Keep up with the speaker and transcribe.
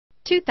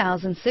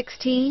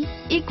2016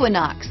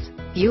 Equinox.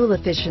 Fuel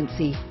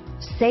efficiency,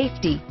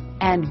 safety,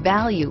 and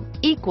value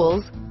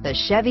equals the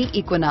Chevy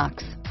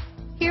Equinox.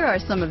 Here are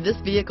some of this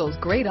vehicle's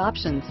great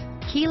options: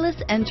 keyless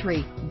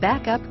entry,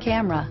 backup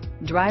camera,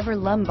 driver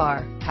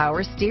lumbar,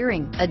 power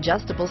steering,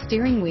 adjustable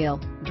steering wheel,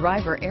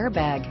 driver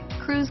airbag,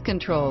 cruise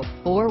control,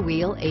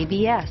 four-wheel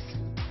ABS,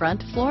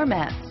 front floor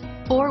mats,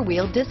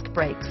 four-wheel disc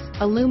brakes,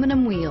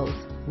 aluminum wheels,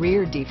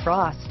 rear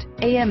defrost,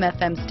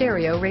 AM/FM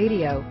stereo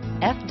radio,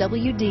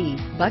 FWD,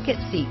 bucket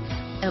seats,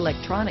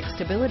 electronic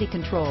stability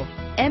control,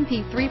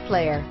 MP3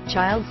 player,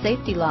 child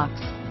safety locks,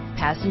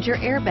 passenger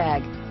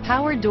airbag,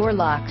 power door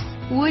locks.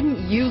 Wouldn't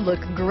you look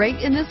great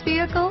in this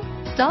vehicle?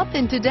 Stop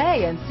in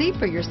today and see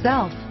for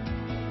yourself.